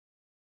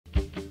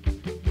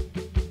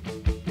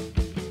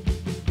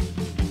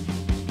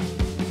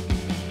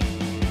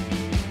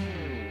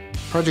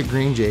Project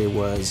Green Jay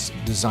was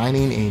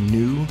designing a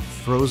new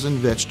frozen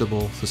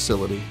vegetable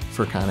facility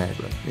for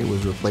Conagra. It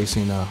was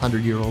replacing a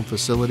 100-year-old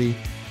facility,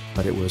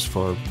 but it was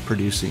for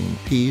producing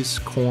peas,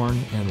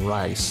 corn, and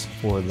rice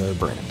for the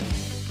brand.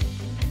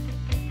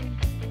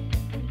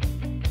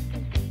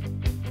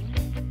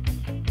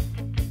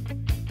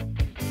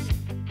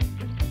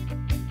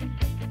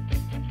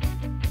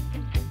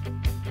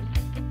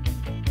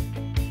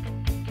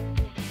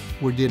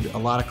 We did a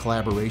lot of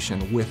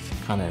collaboration with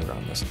Conagra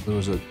on this. There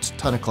was a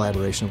ton of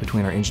collaboration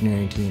between our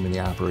engineering team and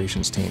the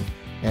operations team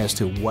as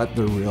to what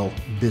the real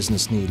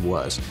business need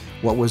was.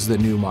 What was the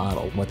new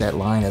model, what that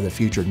line of the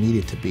future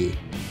needed to be.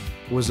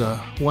 It was a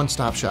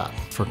one-stop shop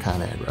for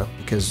Conagra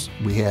because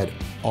we had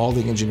all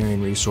the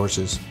engineering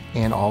resources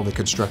and all the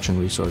construction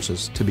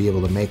resources to be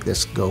able to make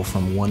this go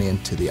from one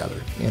end to the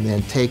other. And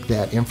then take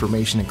that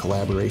information and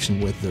collaboration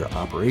with their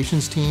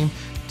operations team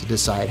to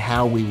decide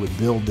how we would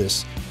build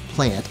this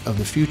plant of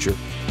the future.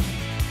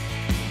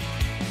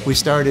 We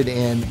started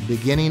in the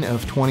beginning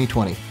of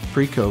 2020,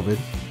 pre-COVID,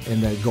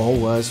 and the goal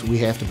was we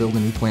have to build a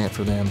new plant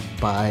for them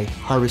by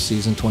harvest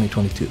season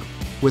 2022.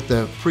 With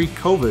the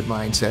pre-COVID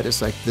mindset,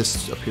 it's like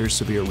this appears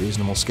to be a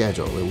reasonable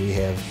schedule. We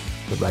have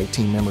the right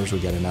team members, we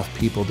got enough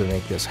people to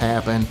make this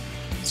happen,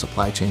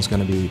 supply chain's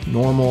going to be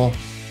normal.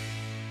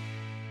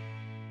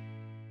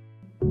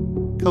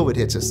 COVID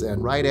hits us then,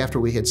 right after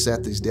we had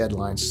set these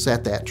deadlines,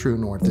 set that true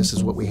north, this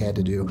is what we had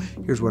to do,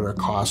 here's what our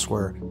costs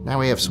were. Now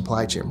we have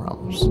supply chain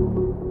problems.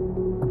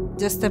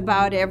 Just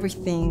about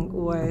everything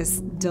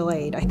was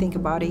delayed. I think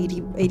about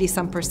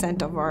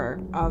 80-some%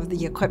 of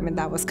the equipment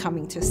that was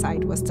coming to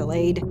site was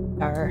delayed.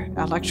 Our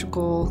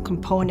electrical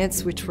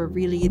components, which were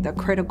really the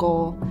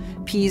critical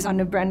piece on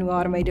a brand new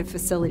automated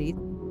facility.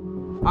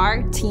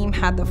 Our team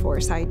had the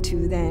foresight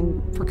to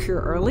then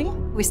procure early.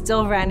 We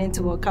still ran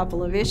into a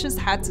couple of issues,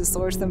 had to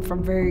source them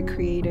from very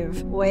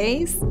creative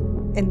ways.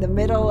 In the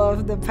middle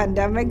of the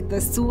pandemic,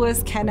 the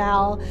Suez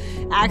Canal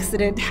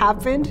accident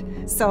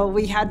happened, so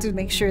we had to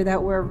make sure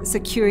that we're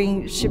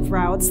securing ship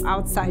routes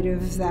outside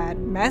of that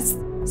mess.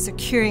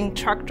 Securing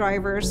truck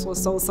drivers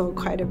was also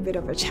quite a bit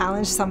of a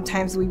challenge.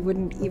 Sometimes we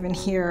wouldn't even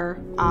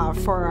hear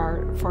for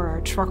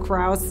our truck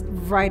routes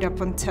right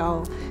up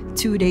until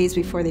 2 days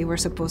before they were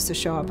supposed to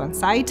show up on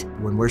site.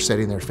 When we're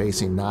sitting there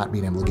facing not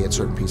being able to get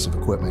certain piece of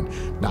equipment,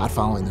 not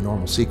following the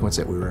normal sequence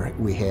that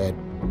we had,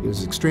 it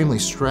was extremely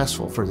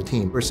stressful for the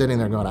team. We're sitting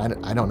there going,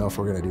 I don't know if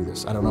we're going to do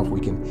this. I don't know if we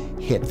can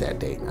hit that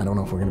date. I don't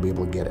know if we're going to be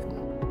able to get it.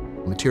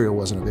 Material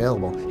wasn't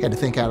available. We had to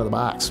think out of the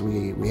box.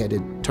 We had to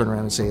turn around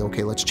and say,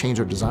 okay, let's change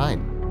our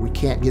design. We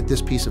can't get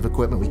this piece of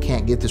equipment. We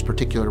can't get this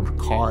particular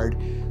card.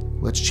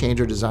 Let's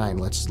change our design.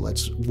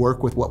 Let's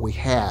work with what we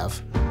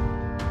have.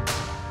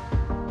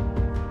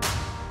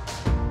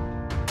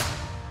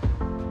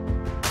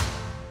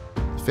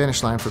 The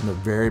finish line from the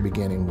very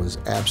beginning was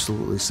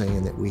absolutely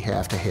saying that we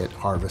have to hit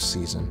harvest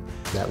season.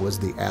 That was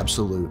the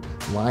absolute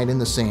line in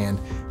the sand.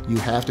 You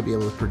have to be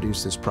able to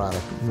produce this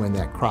product when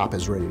that crop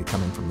is ready to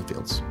come in from the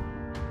fields.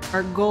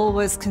 Our goal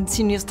was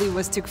continuously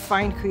to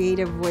find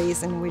creative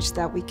ways in which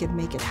that we could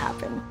make it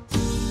happen.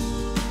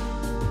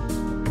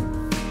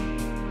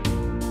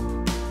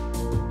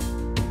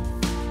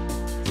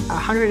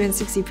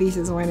 160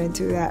 pieces went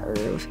into that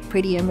roof,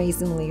 pretty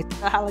amazingly.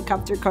 The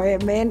helicopter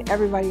came in,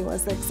 everybody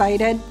was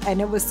excited,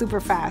 and it was super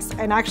fast,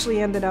 and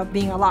actually ended up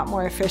being a lot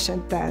more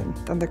efficient than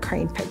the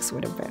crane picks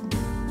would have been.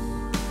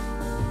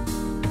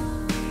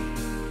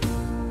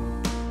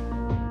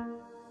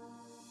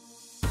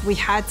 We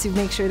had to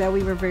make sure that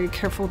we were very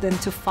careful then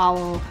to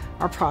follow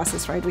our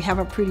process, right? We have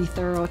a pretty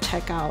thorough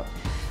checkout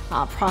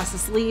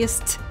process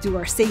list, do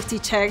our safety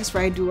checks,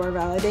 right? Do our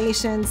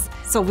validations.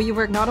 So we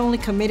were not only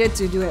committed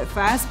to do it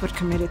fast, but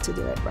committed to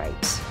do it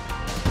right.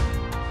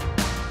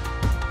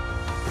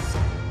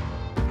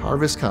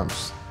 Harvest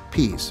comes.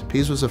 Peas.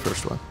 Peas was the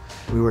first one.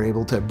 We were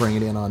able to bring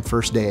it in on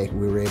first day.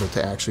 We were able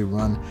to actually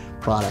run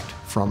product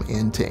from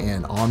end to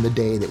end on the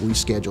day that we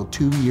scheduled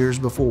 2 years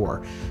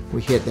before.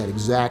 We hit that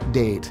exact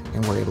date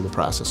and we're able to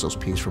process those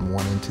peas from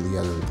one end to the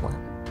other of the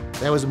plant.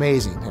 That was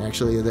amazing.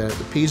 Actually, the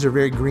peas are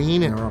very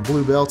green and are on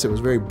blue belts. It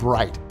was very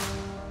bright.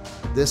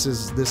 This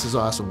is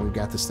awesome. We've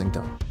got this thing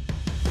done.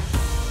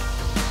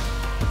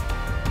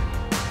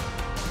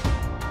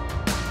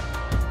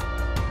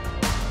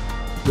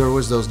 There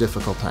was those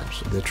difficult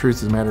times. The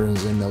truth of the matter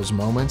is in those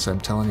moments, I'm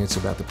telling you, it's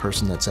about the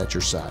person that's at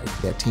your side,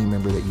 that team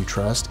member that you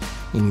trust,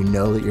 and you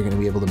know that you're going to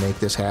be able to make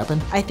this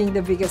happen. I think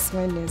the biggest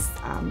win is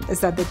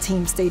that the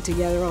team stayed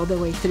together all the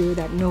way through,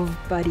 that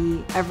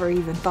nobody ever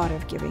even thought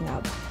of giving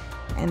up,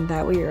 and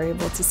that we were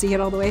able to see it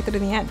all the way through to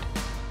the end.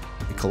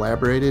 We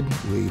collaborated,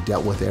 we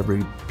dealt with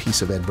every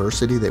piece of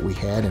adversity that we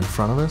had in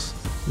front of us.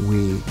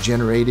 We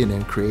generated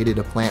and created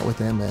a plant with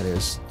them that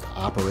is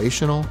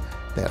operational,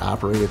 that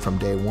operated from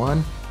day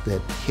one, that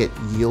hit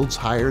yields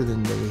higher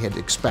than they had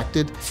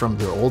expected from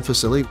their old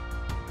facility.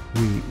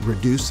 We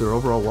reduced their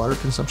overall water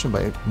consumption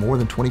by more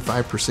than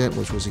 25%,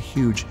 which was a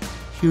huge,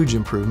 huge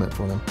improvement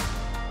for them.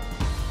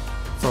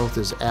 Foth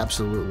has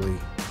absolutely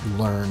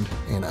learned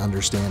and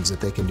understands that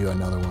they can do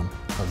another one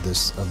of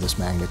this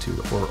magnitude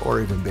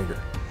or even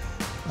bigger.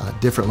 a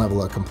different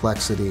level of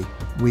complexity.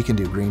 We can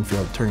do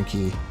greenfield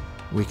turnkey,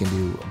 we can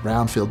do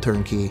brownfield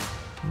turnkey.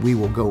 We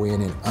will go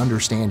in and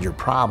understand your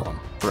problem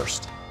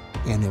first,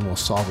 and then we'll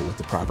solve it with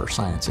the proper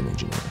science and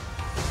engineering.